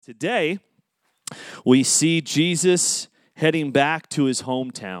Today, we see Jesus heading back to his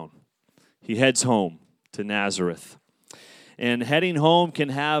hometown. He heads home to Nazareth. And heading home can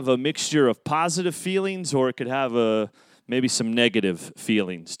have a mixture of positive feelings, or it could have maybe some negative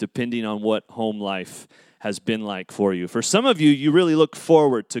feelings, depending on what home life has been like for you. For some of you, you really look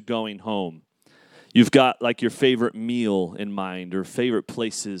forward to going home. You've got like your favorite meal in mind, or favorite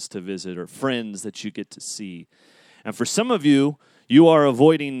places to visit, or friends that you get to see. And for some of you, you are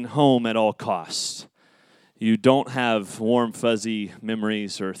avoiding home at all costs. You don't have warm, fuzzy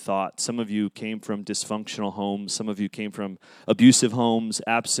memories or thoughts. Some of you came from dysfunctional homes. Some of you came from abusive homes,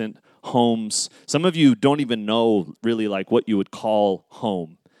 absent homes. Some of you don't even know really like what you would call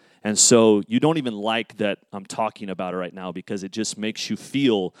home. And so you don't even like that I'm talking about it right now because it just makes you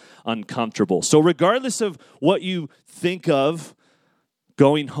feel uncomfortable. So regardless of what you think of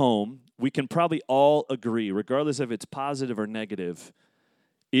going home, we can probably all agree, regardless if it's positive or negative,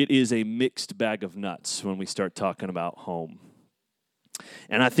 it is a mixed bag of nuts when we start talking about home.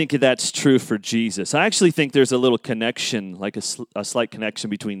 And I think that's true for Jesus. I actually think there's a little connection, like a slight connection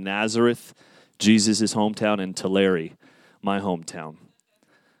between Nazareth, Jesus' hometown, and Tulare, my hometown.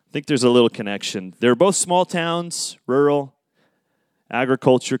 I think there's a little connection. They're both small towns, rural,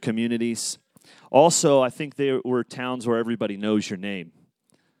 agriculture communities. Also, I think they were towns where everybody knows your name.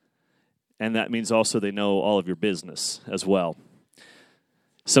 And that means also they know all of your business as well.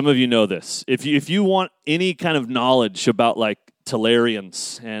 Some of you know this. If you want any kind of knowledge about like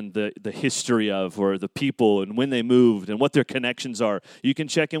Tularians and the history of, or the people and when they moved and what their connections are, you can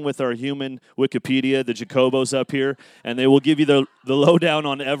check in with our human Wikipedia, the Jacobos up here, and they will give you the lowdown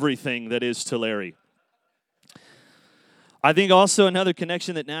on everything that is Tulare. I think also another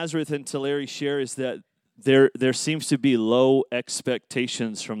connection that Nazareth and Tulare share is that there seems to be low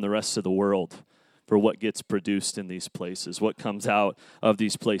expectations from the rest of the world for what gets produced in these places, what comes out of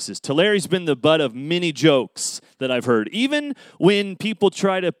these places. Tulare's been the butt of many jokes that I've heard. Even when people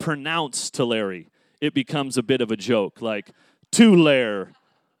try to pronounce Tulare, it becomes a bit of a joke, like Tulare,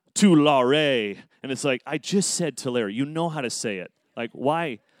 Tulare. And it's like, I just said Tulare. You know how to say it. Like,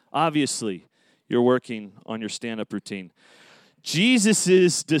 why? Obviously, you're working on your stand-up routine.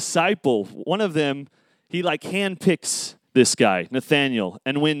 Jesus' disciple, one of them, he like handpicks this guy, Nathanael.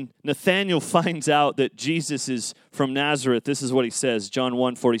 And when Nathanael finds out that Jesus is from Nazareth, this is what he says, John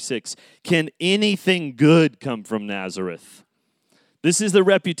 1:46. Can anything good come from Nazareth? This is the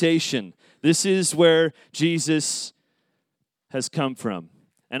reputation. This is where Jesus has come from.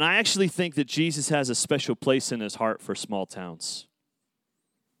 And I actually think that Jesus has a special place in his heart for small towns.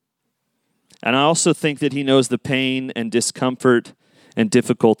 And I also think that he knows the pain and discomfort and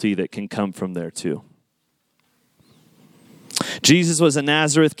difficulty that can come from there too. Jesus was a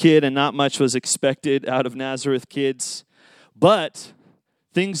Nazareth kid, and not much was expected out of Nazareth kids. But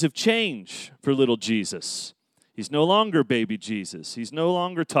things have changed for little Jesus. He's no longer baby Jesus. He's no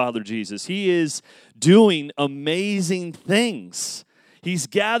longer toddler Jesus. He is doing amazing things. He's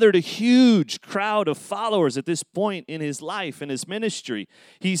gathered a huge crowd of followers at this point in his life and his ministry.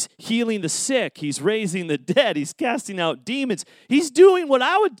 He's healing the sick. He's raising the dead. He's casting out demons. He's doing what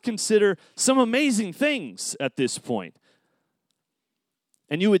I would consider some amazing things at this point.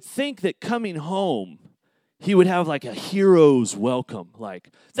 And you would think that coming home, he would have like a hero's welcome. Like,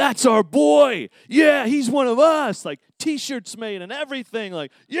 that's our boy. Yeah, he's one of us. Like, T-shirts made and everything.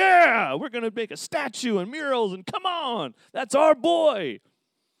 Like, yeah, we're going to make a statue and murals and come on. That's our boy.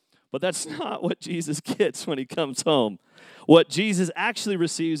 But that's not what Jesus gets when he comes home. What Jesus actually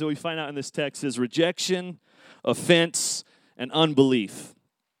receives, what we find out in this text, is rejection, offense, and unbelief.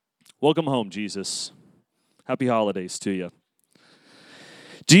 Welcome home, Jesus. Happy holidays to you.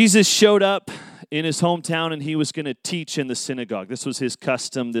 Jesus showed up in his hometown, and he was going to teach in the synagogue. This was his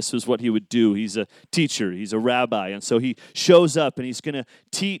custom. This was what he would do. He's a teacher. He's a rabbi. And so he shows up, and he's going to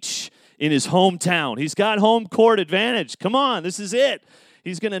teach in his hometown. He's got home court advantage. Come on, this is it.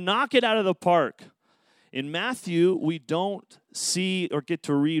 He's going to knock it out of the park. In Matthew, we don't see or get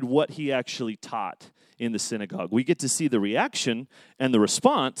to read what he actually taught in the synagogue. We get to see the reaction and the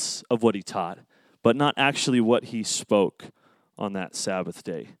response of what he taught, but not actually what he spoke on that Sabbath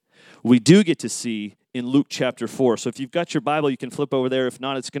day. We do get to see in Luke chapter 4. So if you've got your Bible, you can flip over there. If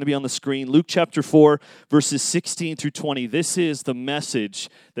not, it's going to be on the screen. Luke chapter 4, verses 16 through 20. This is the message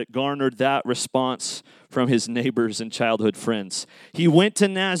that garnered that response from his neighbors and childhood friends. He went to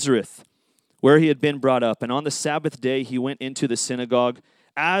Nazareth, where he had been brought up, and on the Sabbath day he went into the synagogue,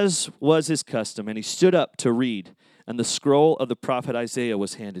 as was his custom, and he stood up to read, and the scroll of the prophet Isaiah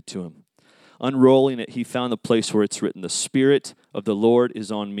was handed to him. Unrolling it, he found the place where it's written, "The Spirit of the Lord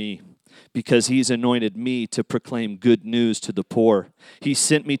is on me, because he's anointed me to proclaim good news to the poor. He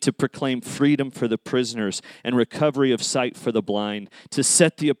sent me to proclaim freedom for the prisoners and recovery of sight for the blind, to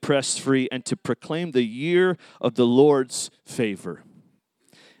set the oppressed free, and to proclaim the year of the Lord's favor."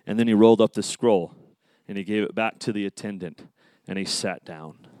 And then he rolled up the scroll, and he gave it back to the attendant, and he sat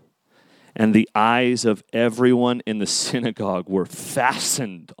down. And the eyes of everyone in the synagogue were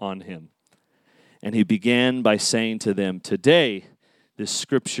fastened on him. And he began by saying to them, "Today, this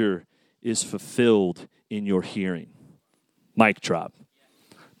scripture is fulfilled in your hearing." Mic drop.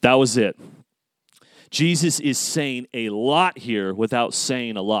 That was it. Jesus is saying a lot here without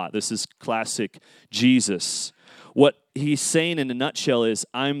saying a lot. This is classic Jesus. What he's saying in a nutshell is,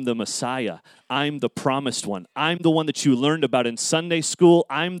 I'm the Messiah. I'm the promised one. I'm the one that you learned about in Sunday school.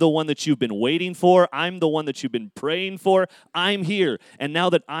 I'm the one that you've been waiting for. I'm the one that you've been praying for. I'm here. And now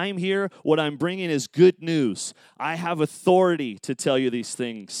that I'm here, what I'm bringing is good news. I have authority to tell you these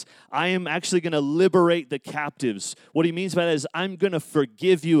things. I am actually going to liberate the captives. What he means by that is, I'm going to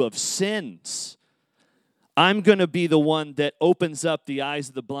forgive you of sins. I'm going to be the one that opens up the eyes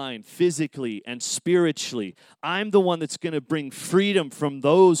of the blind physically and spiritually. I'm the one that's going to bring freedom from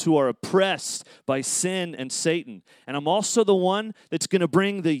those who are oppressed by sin and Satan. And I'm also the one that's going to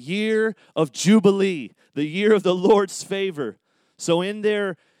bring the year of Jubilee, the year of the Lord's favor. So in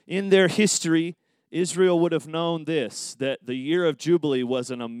their history, Israel would have known this, that the year of Jubilee was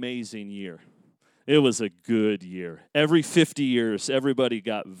an amazing year. It was a good year. Every 50 years, everybody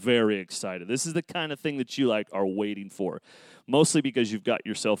got very excited. This is the kind of thing that you are waiting for, mostly because you've got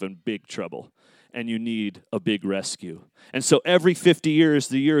yourself in big trouble and you need a big rescue. And so every 50 years,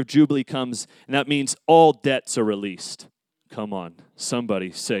 the year of Jubilee comes, and that means all debts are released. Come on,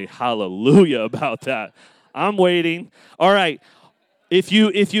 somebody say hallelujah about that. I'm waiting. All right, if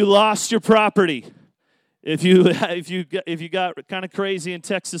you lost your property, If you got kind of crazy in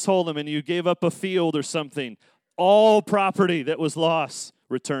Texas Hold'em and you gave up a field or something, all property that was lost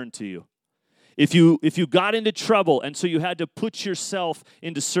returned to you. If you got into trouble and so you had to put yourself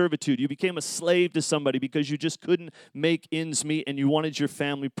into servitude, you became a slave to somebody because you just couldn't make ends meet and you wanted your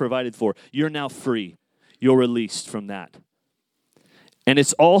family provided for, you're now free. You're released from that. And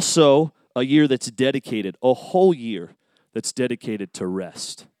it's also a year that's dedicated, a whole year that's dedicated to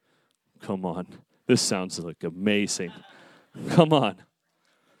rest. Come on. This sounds like amazing. Come on.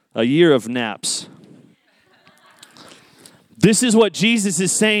 A year of naps. This is what Jesus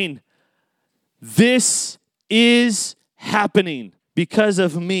is saying. This is happening because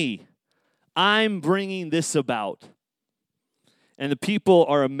of me. I'm bringing this about. And the people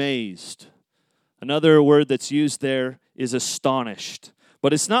are amazed. Another word that's used there is astonished.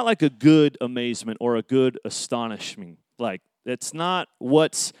 But it's not like a good amazement or a good astonishment. That's not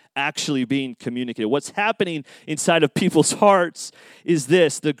what's actually being communicated. What's happening inside of people's hearts is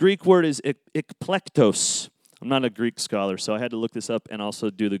this. The Greek word is ekplektos. I'm not a Greek scholar, so I had to look this up and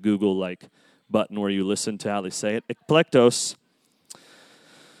also do the Google button where you listen to how they say it. Ekplektos.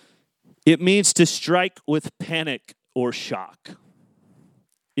 It means to strike with panic or shock.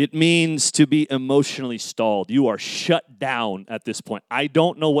 It means to be emotionally stalled. You are shut down at this point. I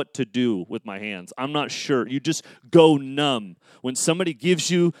don't know what to do with my hands. I'm not sure. You just go numb. When somebody gives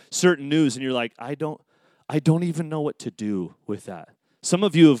you certain news and you're like, I don't even know what to do with that. Some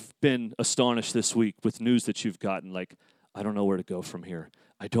of you have been astonished this week with news that you've gotten, I don't know where to go from here.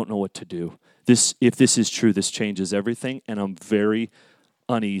 I don't know what to do. If this is true, this changes everything, and I'm very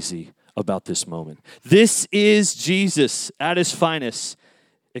uneasy about this moment. This is Jesus at his finest.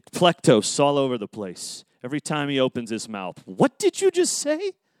 Ekplektos all over the place. Every time he opens his mouth. What did you just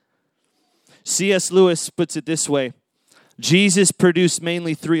say? C.S. Lewis puts it this way. Jesus produced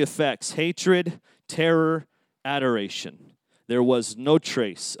mainly three effects: hatred, terror, adoration. There was no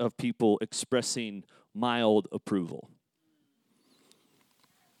trace of people expressing mild approval.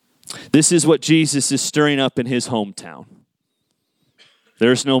 This is what Jesus is stirring up in his hometown.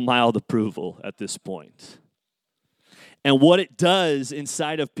 There's no mild approval at this point. And what it does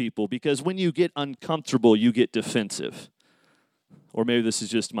inside of people, because when you get uncomfortable, you get defensive. Or maybe this is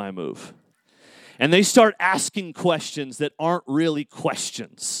just my move. And they start asking questions that aren't really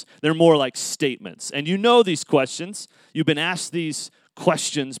questions. They're more like statements. And you know these questions. You've been asked these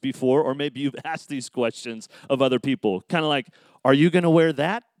questions before, or maybe you've asked these questions of other people. Kind of like, are you going to wear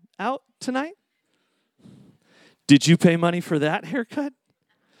that out tonight? Did you pay money for that haircut?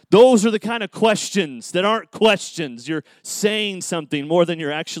 Those are the kind of questions that aren't questions. You're saying something more than you're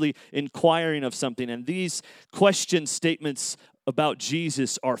actually inquiring of something. And these question statements about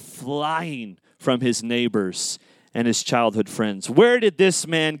Jesus are flying from his neighbors and his childhood friends. Where did this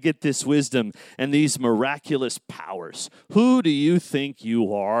man get this wisdom and these miraculous powers? Who do you think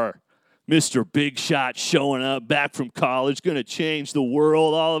you are? Mr. Big Shot showing up back from college, going to change the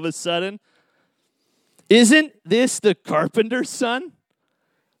world all of a sudden. Isn't this the carpenter's son?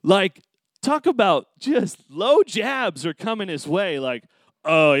 Like, talk about just low jabs are coming his way. Like,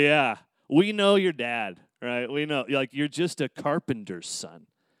 oh yeah, we know your dad, right? We know, like, you're just a carpenter's son.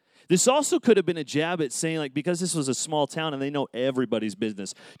 This also could have been a jab at saying, like, because this was a small town and they know everybody's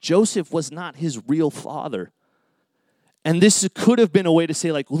business, Joseph was not his real father. And this could have been a way to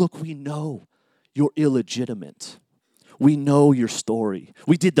say, like, look, we know you're illegitimate. We know your story.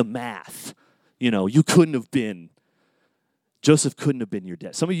 We did the math. You couldn't have been. Joseph couldn't have been your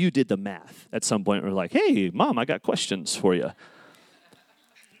dad. Some of you did the math at some point. Were like, hey, Mom, I got questions for you.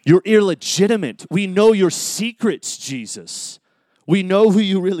 You're illegitimate. We know your secrets, Jesus. We know who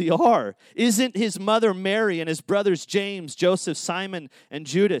you really are. Isn't his mother Mary and his brothers James, Joseph, Simon, and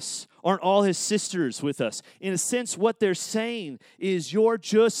Judas? Aren't all his sisters with us? In a sense, what they're saying is, you're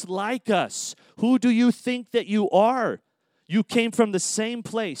just like us. Who do you think that you are? You came from the same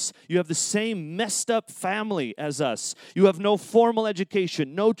place. You have the same messed up family as us. You have no formal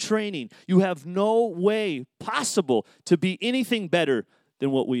education, no training. You have no way possible to be anything better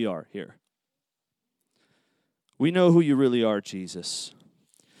than what we are here. We know who you really are, Jesus.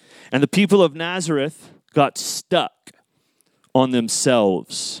 And the people of Nazareth got stuck on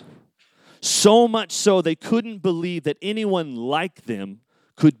themselves. So much so they couldn't believe that anyone like them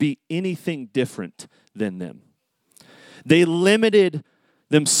could be anything different than them. They limited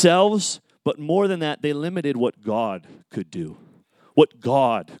themselves, but more than that, they limited what God could do, what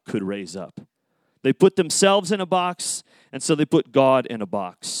God could raise up. They put themselves in a box, and so they put God in a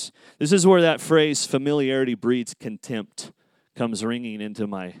box. This is where that phrase, familiarity breeds contempt, comes ringing into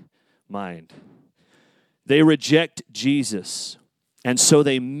my mind. They reject Jesus, and so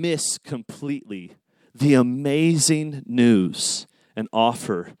they miss completely the amazing news and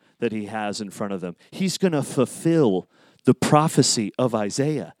offer that he has in front of them. He's going to fulfill the prophecy of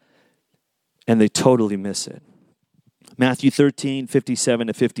Isaiah, and they totally miss it. Matthew 13, 57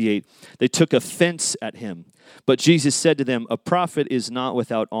 to 58, they took offense at him. But Jesus said to them, a prophet is not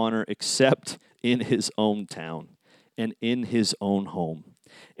without honor except in his own town and in his own home.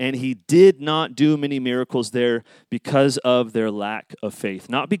 And he did not do many miracles there because of their lack of faith.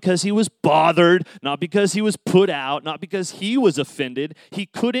 Not because he was bothered, not because he was put out, not because he was offended. He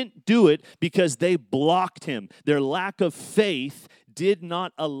couldn't do it because they blocked him. Their lack of faith did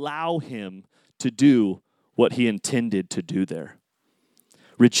not allow him to do what he intended to do there.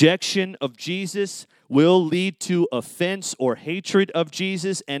 Rejection of Jesus will lead to offense or hatred of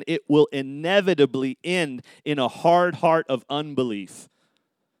Jesus, and it will inevitably end in a hard heart of unbelief.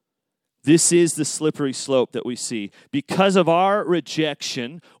 This is the slippery slope that we see. Because of our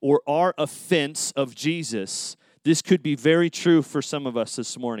rejection or our offense of Jesus, this could be very true for some of us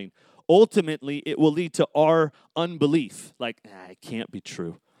this morning. Ultimately, it will lead to our unbelief. Like, it can't be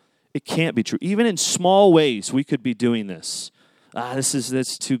true. It can't be true. Even in small ways, we could be doing this.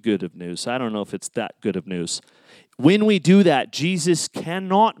 That's too good of news. I don't know if it's that good of news. When we do that, Jesus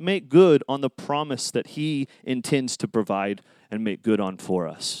cannot make good on the promise that he intends to provide and make good on for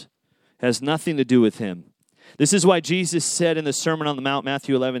us. It has nothing to do with him. This is why Jesus said in the Sermon on the Mount,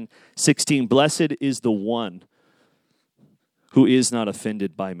 Matthew 11:16, blessed is the one who is not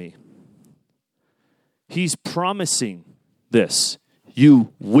offended by me. He's promising this.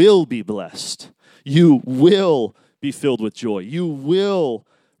 You will be blessed. You will be filled with joy. You will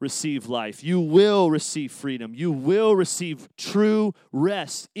receive life. You will receive freedom. You will receive true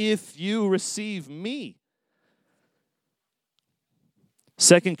rest if you receive me.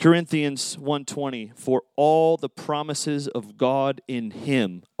 2 Corinthians 1:20, for all the promises of God in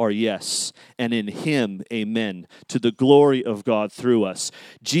him are yes, and in him amen, to the glory of God through us.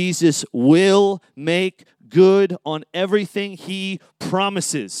 Jesus will make good on everything he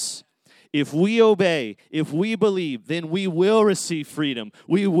promises. If we obey, if we believe, then we will receive freedom.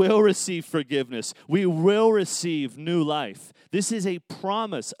 We will receive forgiveness. We will receive new life. This is a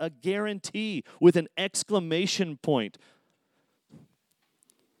promise, a guarantee with an exclamation point.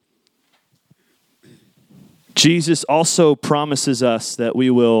 Jesus also promises us that we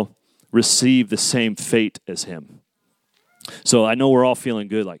will receive the same fate as him. So I know we're all feeling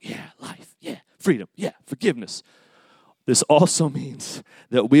good, like, yeah, life, yeah, freedom, yeah, forgiveness. This also means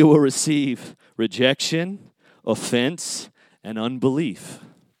that we will receive rejection, offense, and unbelief.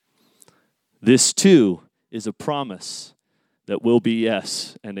 This too is a promise that will be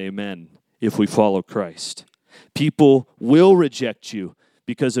yes and amen if we follow Christ. People will reject you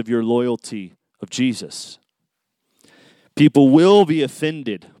because of your loyalty of Jesus. People will be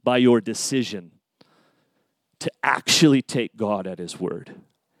offended by your decision to actually take God at his word.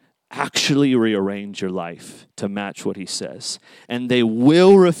 actually rearrange your life to match what he says. And they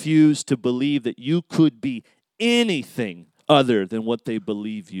will refuse to believe that you could be anything other than what they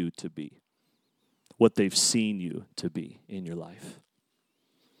believe you to be, what they've seen you to be in your life.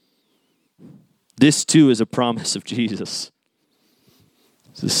 This too is a promise of Jesus.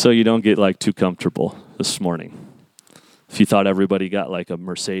 Just so you don't get too comfortable this morning. If you thought everybody got a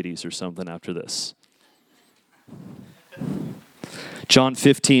Mercedes or something after this. John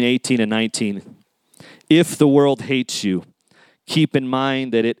 15, 18, and 19. If the world hates you, keep in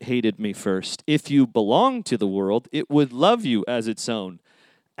mind that it hated me first. If you belong to the world, it would love you as its own.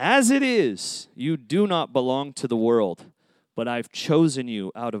 As it is, you do not belong to the world, but I've chosen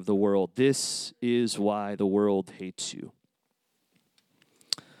you out of the world. This is why the world hates you.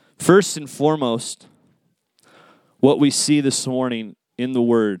 First and foremost, what we see this morning in the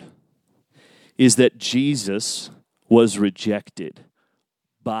Word is that Jesus was rejected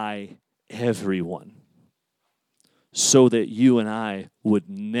by everyone so that you and I would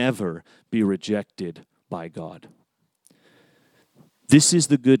never be rejected by God. This is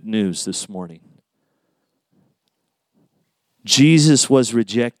the good news this morning. Jesus was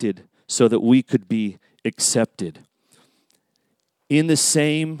rejected so that we could be accepted. In the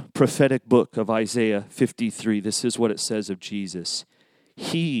same prophetic book of Isaiah 53, this is what it says of Jesus.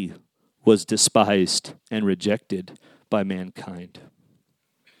 He was despised and rejected by mankind.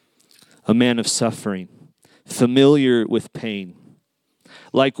 A man of suffering, familiar with pain.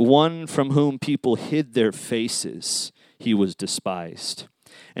 Like one from whom people hid their faces, he was despised.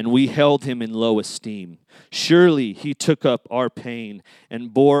 And we held him in low esteem. Surely he took up our pain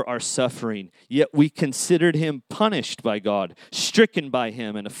and bore our suffering. Yet we considered him punished by God, stricken by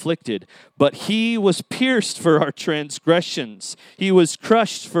him and afflicted. But he was pierced for our transgressions. He was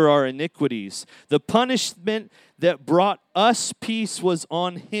crushed for our iniquities. The punishment that brought us peace was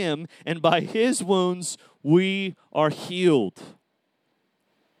on him, and by his wounds we are healed.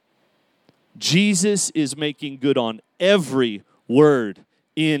 Jesus is making good on every word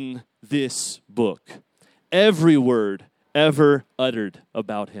in this book. Every word ever uttered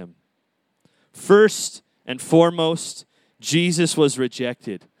about him. First and foremost, Jesus was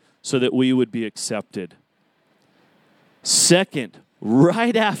rejected so that we would be accepted. Second,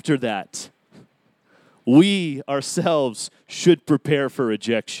 right after that, we ourselves should prepare for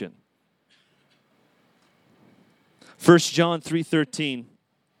rejection. 1 John 3:13.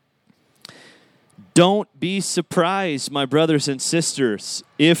 Don't be surprised, my brothers and sisters,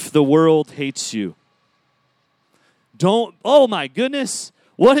 if the world hates you. Oh my goodness,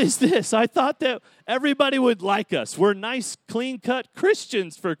 what is this? I thought that everybody would like us. We're nice, clean-cut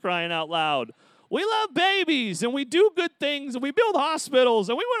Christians, for crying out loud. We love babies, and we do good things, and we build hospitals,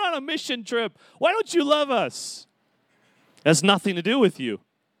 and we went on a mission trip. Why don't you love us? It has nothing to do with you. It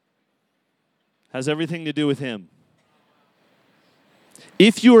has everything to do with him.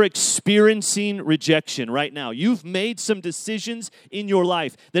 If you're experiencing rejection right now, you've made some decisions in your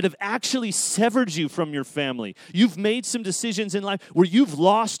life that have actually severed you from your family. You've made some decisions in life where you've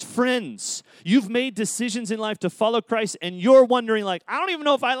lost friends. You've made decisions in life to follow Christ, and you're wondering I don't even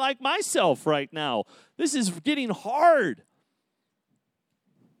know if I like myself right now. This is getting hard.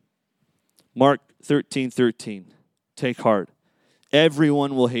 Mark 13:13. Take heart.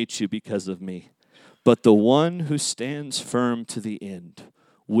 Everyone will hate you because of me. But the one who stands firm to the end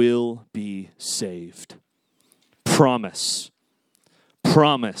will be saved. Promise.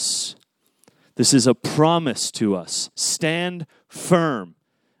 Promise. This is a promise to us. Stand firm.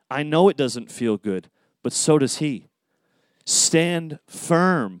 I know it doesn't feel good, but so does he. Stand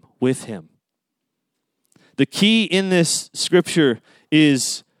firm with him. The key in this scripture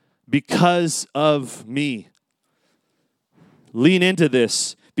is because of me. Lean into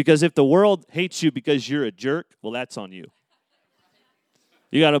this. Because if the world hates you because you're a jerk, well, that's on you.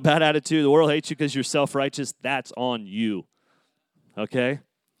 You got a bad attitude, the world hates you because you're self-righteous, that's on you. Okay?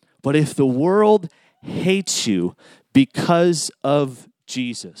 But if the world hates you because of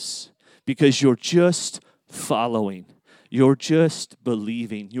Jesus, because you're just following, you're just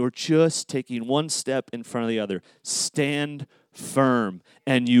believing, you're just taking one step in front of the other, stand firm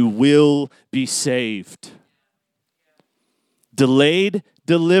and you will be saved. Delayed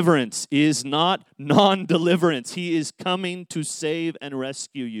deliverance is not non-deliverance. He is coming to save and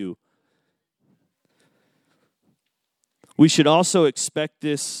rescue you. We should also expect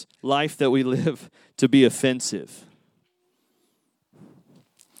this life that we live to be offensive.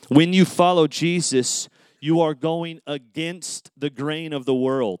 When you follow Jesus, you are going against the grain of the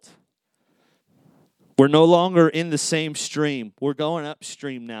world. We're no longer in the same stream. We're going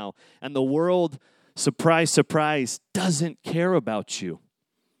upstream now. And the world, surprise, surprise, doesn't care about you.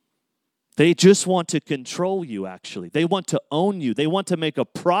 They just want to control you, actually. They want to own you. They want to make a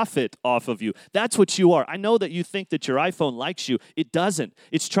profit off of you. That's what you are. I know that you think that your iPhone likes you. It doesn't.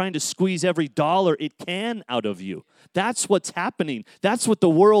 It's trying to squeeze every dollar it can out of you. That's what's happening. That's what the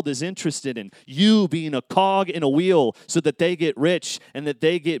world is interested in. You being a cog in a wheel so that they get rich and that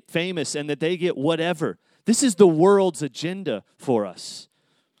they get famous and that they get whatever. This is the world's agenda for us.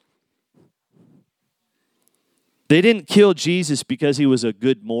 They didn't kill Jesus because he was a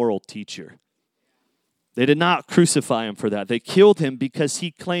good moral teacher. They did not crucify him for that. They killed him because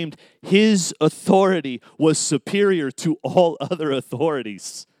he claimed his authority was superior to all other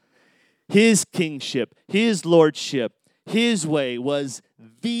authorities. His kingship, his lordship, his way was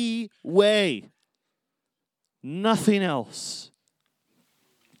the way. Nothing else.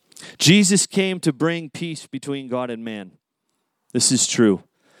 Jesus came to bring peace between God and man. This is true.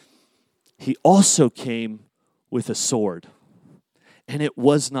 He also came with a sword. And it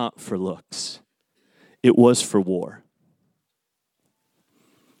was not for looks. It was for war.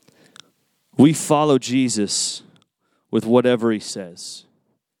 We follow Jesus with whatever he says.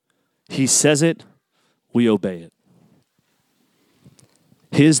 He says it, we obey it.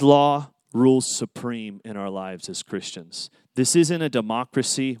 His law rules supreme in our lives as Christians. This isn't a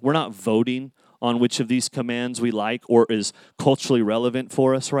democracy. We're not voting on which of these commands we like or is culturally relevant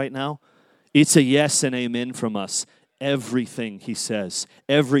for us right now. It's a yes and amen from us. Everything he says,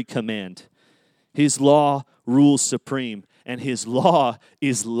 every command. His law rules supreme, and his law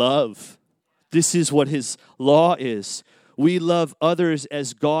is love. This is what his law is. We love others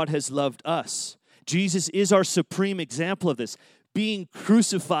as God has loved us. Jesus is our supreme example of this. Being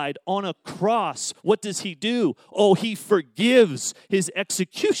crucified on a cross, what does he do? Oh, he forgives his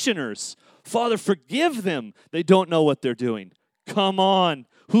executioners. Father, forgive them. They don't know what they're doing. Come on.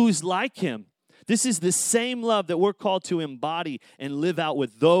 Who's like him? This is the same love that we're called to embody and live out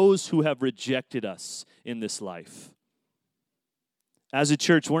with those who have rejected us in this life. As a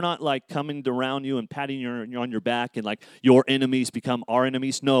church, we're not like coming around you and patting you on your back and like your enemies become our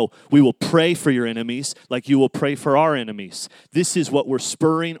enemies. No, we will pray for your enemies like you will pray for our enemies. This is what we're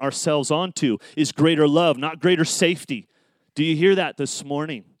spurring ourselves onto, is greater love, not greater safety. Do you hear that this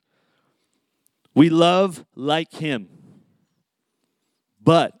morning? We love like him.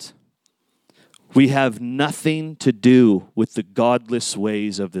 But we have nothing to do with the godless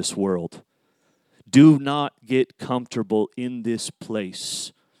ways of this world. Do not get comfortable in this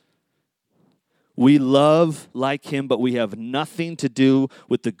place. We love like him, but we have nothing to do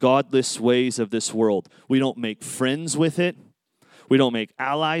with the godless ways of this world. We don't make friends with it. We don't make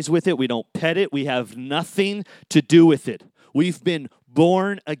allies with it. We don't pet it. We have nothing to do with it. We've been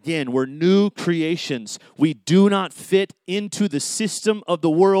born again. We're new creations. We do not fit into the system of the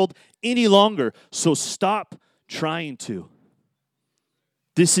world any longer. So stop trying to.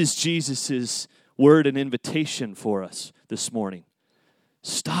 This is Jesus' word and invitation for us this morning.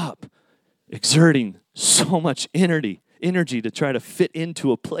 Stop exerting so much energy to try to fit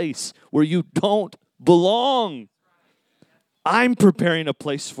into a place where you don't belong. I'm preparing a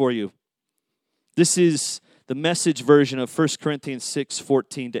place for you. This is the Message version of 1 Corinthians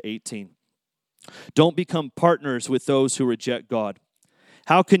 6:14-18. Don't become partners with those who reject God.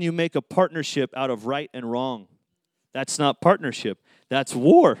 How can you make a partnership out of right and wrong? That's not partnership. That's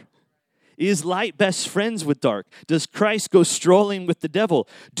war. Is light best friends with dark? Does Christ go strolling with the devil?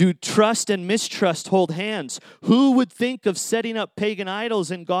 Do trust and mistrust hold hands? Who would think of setting up pagan idols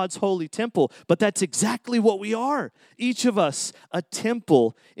in God's holy temple? But that's exactly what we are. Each of us, a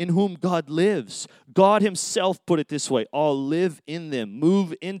temple in whom God lives. God himself put it this way: I'll live in them,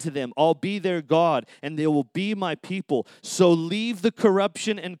 move into them. I'll be their God, and they will be my people. So leave the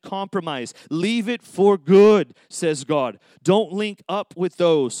corruption and compromise. Leave it for good, says God. Don't link up with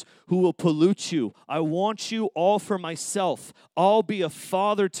those who will pollute you. I want you all for myself. I'll be a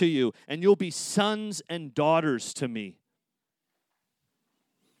father to you, and you'll be sons and daughters to me.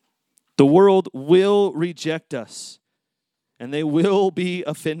 The world will reject us, and they will be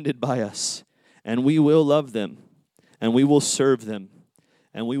offended by us. And we will love them, and we will serve them,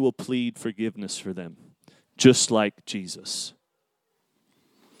 and we will plead forgiveness for them, just like Jesus.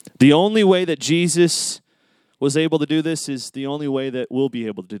 The only way that Jesus was able to do this is the only way that we'll be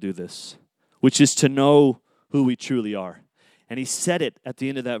able to do this, which is to know who we truly are. And he said it at the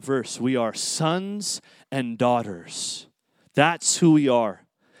end of that verse. We are sons and daughters. That's who we are.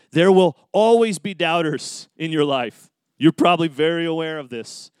 There will always be doubters in your life. You're probably very aware of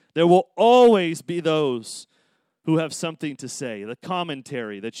this. There will always be those who have something to say, the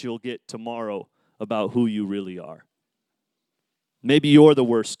commentary that you'll get tomorrow about who you really are. Maybe you're the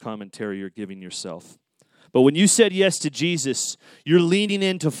worst commentary you're giving yourself. But when you said yes to Jesus, you're leaning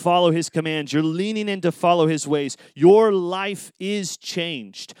in to follow his commands. You're leaning in to follow his ways. Your life is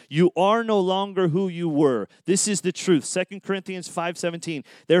changed. You are no longer who you were. This is the truth. 2 Corinthians 5:17.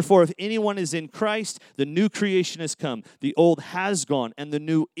 Therefore, if anyone is in Christ, the new creation has come. The old has gone, and the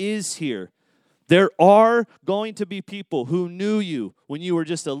new is here. There are going to be people who knew you when you were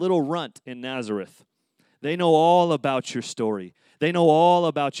just a little runt in Nazareth. They know all about your story. They know all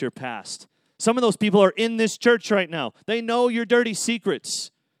about your past. Some of those people are in this church right now. They know your dirty secrets.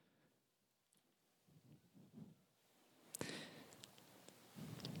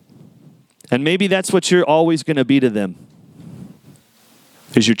 And maybe that's what you're always going to be to them,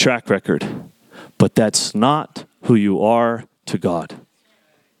 is your track record. But that's not who you are to God.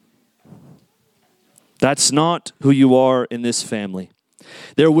 That's not who you are in this family.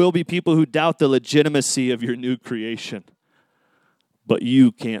 There will be people who doubt the legitimacy of your new creation. But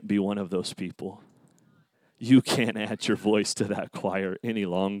you can't be one of those people. You can't add your voice to that choir any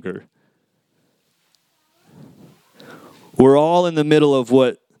longer. We're all in the middle of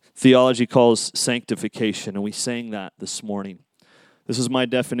what theology calls sanctification, and we sang that this morning. This is my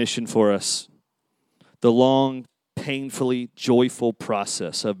definition for us. The long, painfully joyful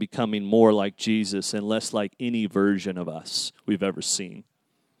process of becoming more like Jesus and less like any version of us we've ever seen.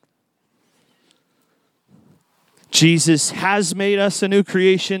 Jesus has made us a new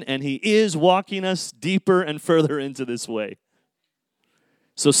creation, and he is walking us deeper and further into this way.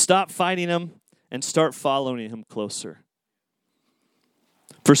 So stop fighting him and start following him closer.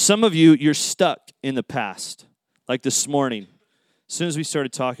 For some of you, you're stuck in the past. Like this morning, as soon as we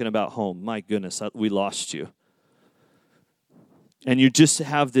started talking about home, my goodness, we lost you. And you just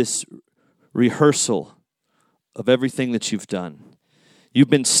have this rehearsal of everything that you've done. You've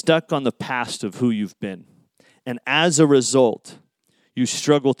been stuck on the past of who you've been. And as a result, you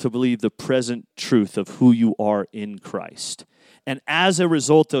struggle to believe the present truth of who you are in Christ. And as a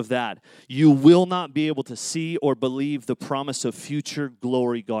result of that, you will not be able to see or believe the promise of future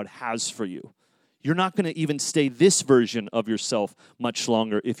glory God has for you. You're not going to even stay this version of yourself much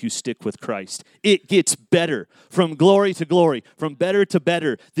longer if you stick with Christ. It gets better from glory to glory, from better to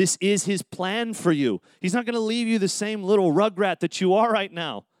better. This is his plan for you. He's not going to leave you the same little rugrat that you are right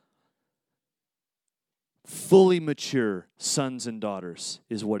now. Fully mature sons and daughters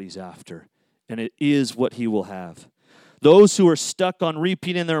is what he's after, and it is what he will have. Those who are stuck on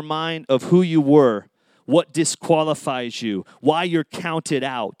repeat in their mind of who you were, what disqualifies you, why you're counted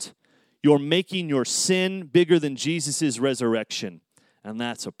out, you're making your sin bigger than Jesus' resurrection, and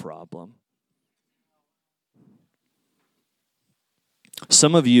that's a problem.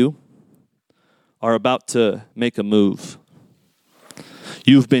 Some of you are about to make a move.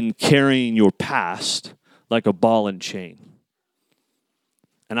 You've been carrying your past like a ball and chain.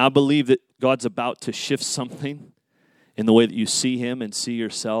 And I believe that God's about to shift something in the way that you see him and see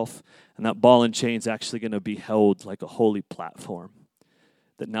yourself. And that ball and chain is actually going to be held like a holy platform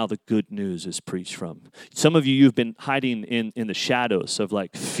that now the good news is preached from. Some of you, you've been hiding in the shadows of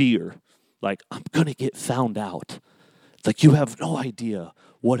like fear. Like, I'm going to get found out. It's like you have no idea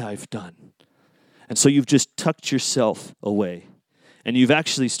what I've done. And so you've just tucked yourself away. And you've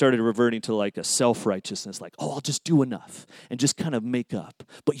actually started reverting to like a self-righteousness, like, oh, I'll just do enough and just kind of make up.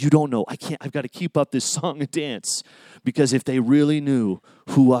 But you don't know. I've got to keep up this song and dance, because if they really knew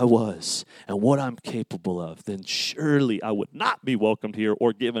who I was and what I'm capable of, then surely I would not be welcomed here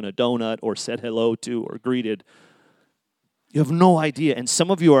or given a donut or said hello to or greeted. You have no idea. And some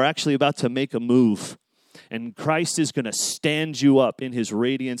of you are actually about to make a move. And Christ is going to stand you up in his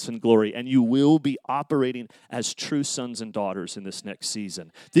radiance and glory, and you will be operating as true sons and daughters in this next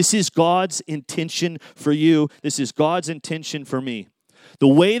season. This is God's intention for you. This is God's intention for me. The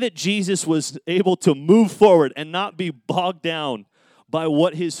way that Jesus was able to move forward and not be bogged down by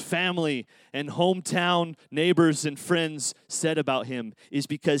what his family and hometown neighbors and friends said about him is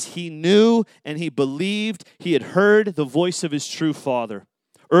because he knew and he believed, he had heard the voice of his true Father.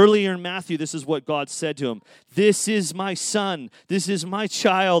 Earlier in Matthew, this is what God said to him. This is my son. This is my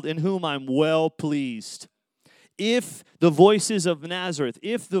child in whom I'm well pleased. If the voices of Nazareth,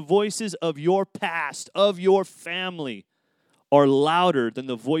 if the voices of your past, of your family are louder than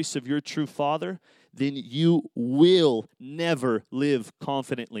the voice of your true Father, then you will never live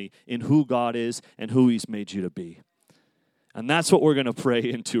confidently in who God is and who he's made you to be. And that's what we're going to pray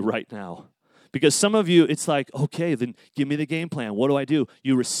into right now. Because some of you, it's like, okay, then give me the game plan. What do?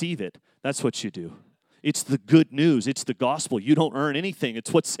 You receive it. That's what you do. It's the good news. It's the gospel. You don't earn anything.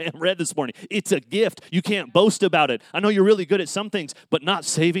 It's what Sam read this morning. It's a gift. You can't boast about it. I know you're really good at some things, but not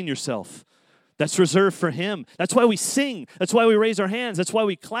saving yourself. That's reserved for him. That's why we sing. That's why we raise our hands. That's why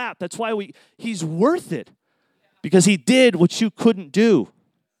we clap. That's why he's worth it. Because he did what you couldn't do.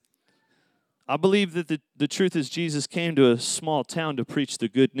 I believe that the truth is Jesus came to a small town to preach the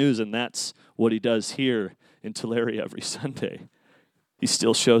good news, and that's what he does here in Tulare every Sunday. He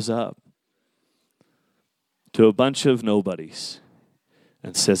still shows up to a bunch of nobodies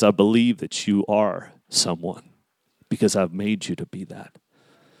and says, I believe that you are someone because I've made you to be that.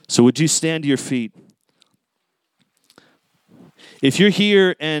 So would you stand to your feet? If you're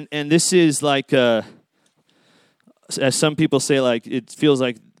here and this is like, as some people say, like it feels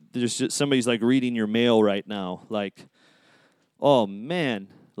like there's just somebody's like reading your mail right now. Like, oh man,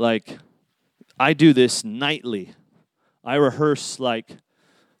 like I do this nightly. I rehearse like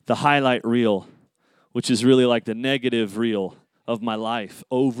the highlight reel, which is really like the negative reel of my life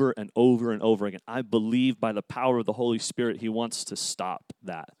over and over and over again. I believe by the power of the Holy Spirit, he wants to stop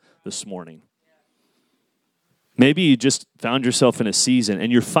that this morning. Maybe you just found yourself in a season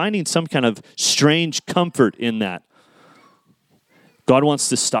and you're finding some kind of strange comfort in that. God wants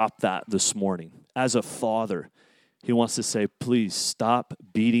to stop that this morning. As a father, he wants to say, please stop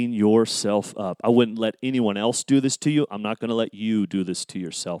beating yourself up. I wouldn't let anyone else do this to you. I'm not going to let you do this to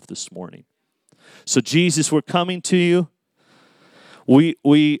yourself this morning. So Jesus, we're coming to you. We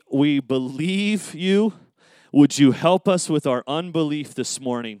believe you. Would you help us with our unbelief this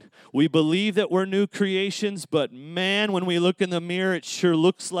morning? We believe that we're new creations, but man, when we look in the mirror, it sure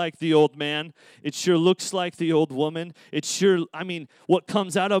looks like the old man. It sure looks like the old woman. What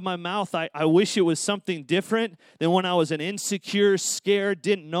comes out of my mouth, I wish it was something different than when I was an insecure, scared,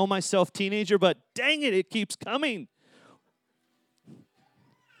 didn't know myself teenager, but dang it keeps coming.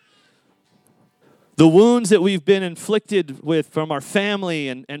 The wounds that we've been inflicted with from our family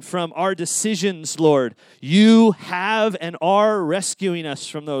and from our decisions, Lord, you have and are rescuing us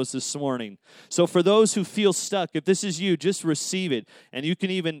from those this morning. So for those who feel stuck, if this is you, just receive it. And you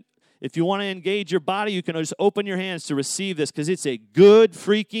can even, if you want to engage your body, you can just open your hands to receive this because it's a good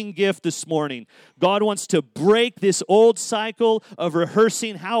freaking gift this morning. God wants to break this old cycle of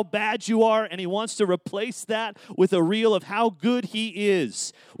rehearsing how bad you are, and he wants to replace that with a reel of how good he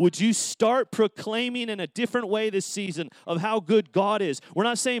is. Would you start proclaiming in a different way this season of how good God is? We're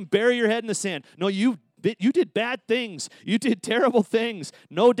not saying bury your head in the sand. No, you did bad things. You did terrible things.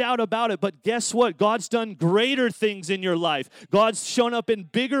 No doubt about it. But guess what? God's done greater things in your life. God's shown up in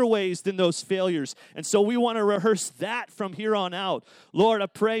bigger ways than those failures. And so we want to rehearse that from here on out. Lord, I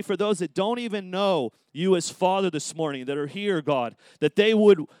pray for those that don't even know you as Father this morning that are here, God, that they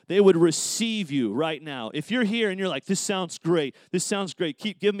would receive you right now. If you're here and you're like, this sounds great,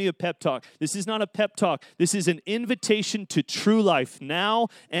 give me a pep talk. This is not a pep talk. This is an invitation to true life now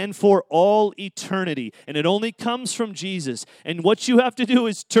and for all eternity. And it only comes from Jesus. And what you have to do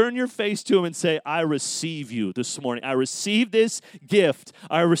is turn your face to him and say, I receive you this morning. I receive this gift.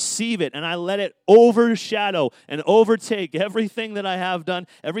 I receive it, and I let it overshadow and overtake everything that I have done,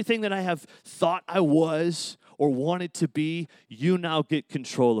 everything that I have thought I was or wanted to be. You now get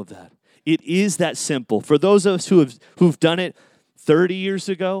control of that. It is that simple. For those of us who've done it 30 years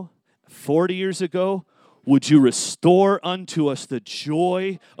ago, 40 years ago, would you restore unto us the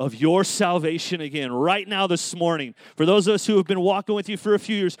joy of your salvation again right now this morning? For those of us who have been walking with you for a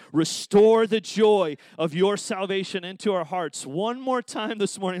few years, restore the joy of your salvation into our hearts. One more time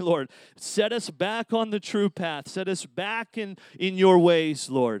this morning, Lord. Set us back on the true path. Set us back in your ways,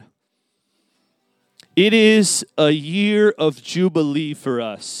 Lord. It is a year of jubilee for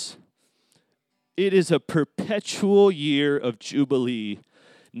us. It is a perpetual year of jubilee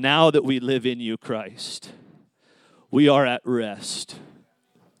now that we live in you, Christ. We are at rest.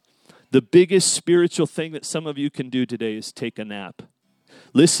 The biggest spiritual thing that some of you can do today is take a nap.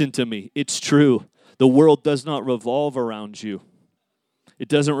 Listen to me. It's true. The world does not revolve around you. It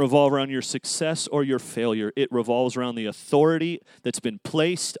doesn't revolve around your success or your failure. It revolves around the authority that's been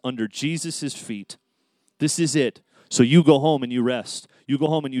placed under Jesus' feet. This is it. So you go home and you rest. You go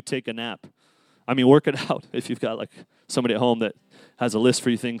home and you take a nap. Work it out if you've got like somebody at home that has a list for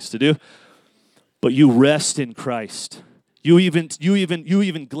you things to do. But you rest in Christ. You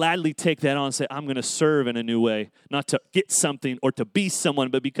even gladly take that on and say, I'm going to serve in a new way, not to get something or to be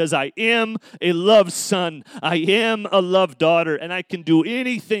someone, but because I am a loved son, I am a loved daughter, and I can do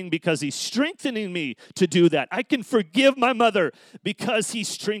anything because he's strengthening me to do that. I can forgive my mother because he's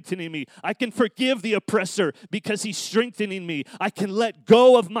strengthening me. I can forgive the oppressor because he's strengthening me. I can let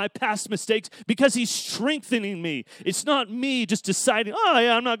go of my past mistakes because he's strengthening me. It's not me just deciding, oh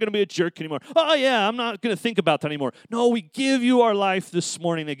yeah, I'm not going to be a jerk anymore. Oh yeah, I'm not going to think about that anymore. No, we give you our life this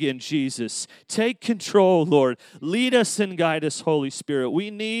morning again, Jesus. Take control, Lord. Lead us and guide us, Holy Spirit.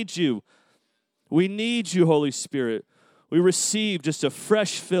 We need you. We need you, Holy Spirit. We receive just a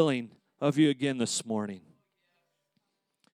fresh filling of you again this morning.